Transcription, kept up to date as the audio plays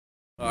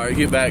All right,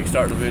 get back,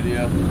 start the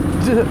video.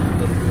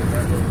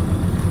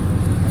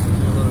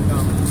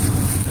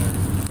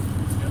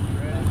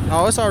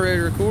 Oh, it's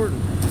already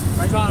recording.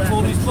 I'm trying to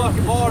pull these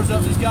fucking bars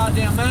up this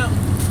goddamn mountain.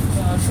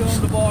 Show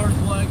them the bars,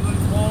 Blake. Look at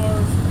the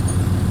bars.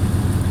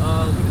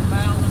 Look at the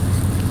mountain.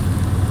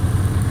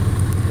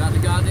 Got the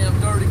goddamn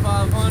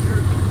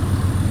 3500.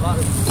 A lot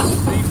of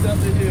beefed up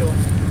the hill.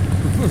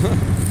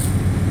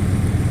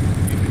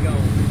 Keep it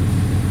going.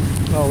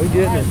 Oh, we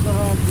getting it. Go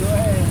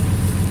ahead.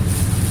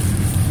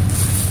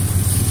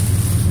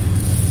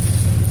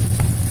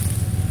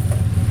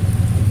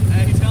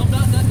 Hey, tell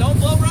them don't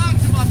blow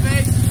rocks in my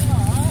face.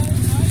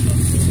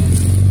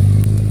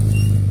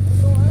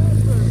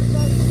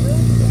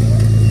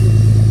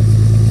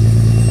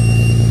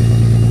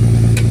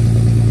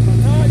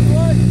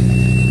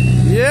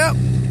 Yep.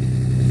 You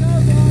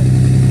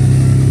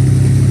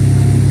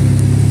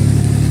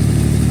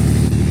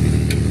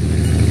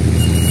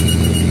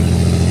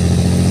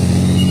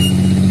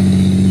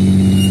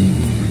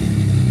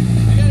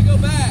gotta go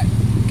back.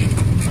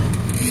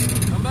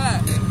 Come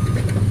back.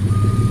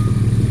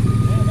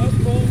 Man, that's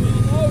cool. We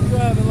don't know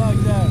driving like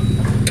that.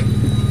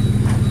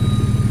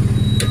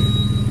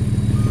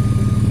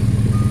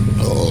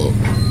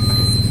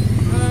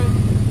 Okay,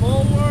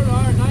 forward.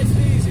 All right, nice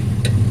and easy.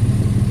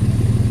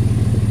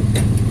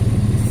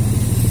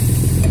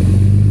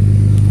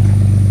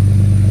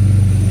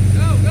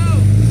 Go, go.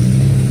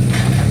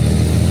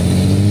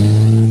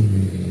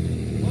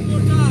 One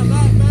more time,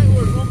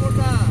 backwards, one more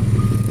time.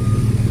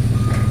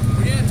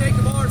 We gotta take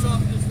the bars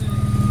off this thing.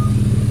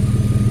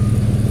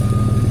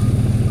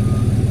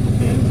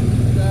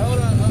 Okay, hold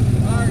on.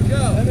 All right,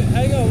 go.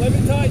 Hang on, let me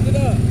tighten it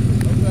up.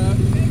 Okay.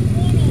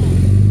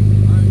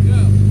 All right, go.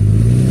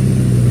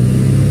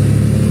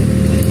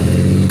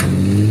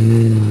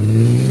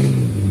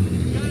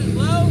 Got it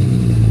low?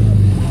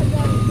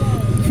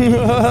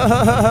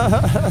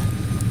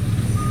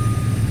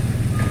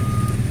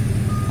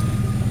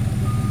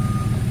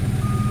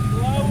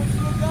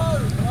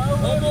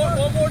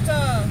 One more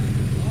time.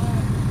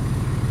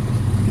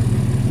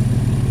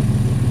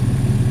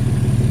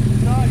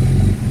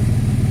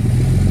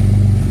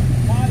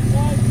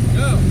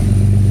 Go.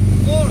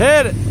 Forward.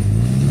 Hit it.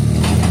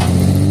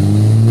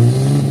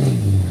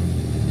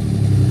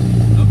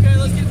 Okay,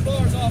 let's get the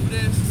bars off of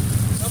this.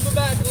 Come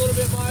back a little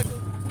bit, Michael.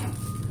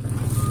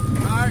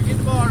 All right, get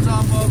the bars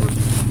off of her.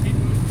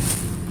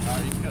 All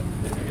right, you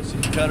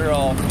can cut her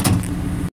off.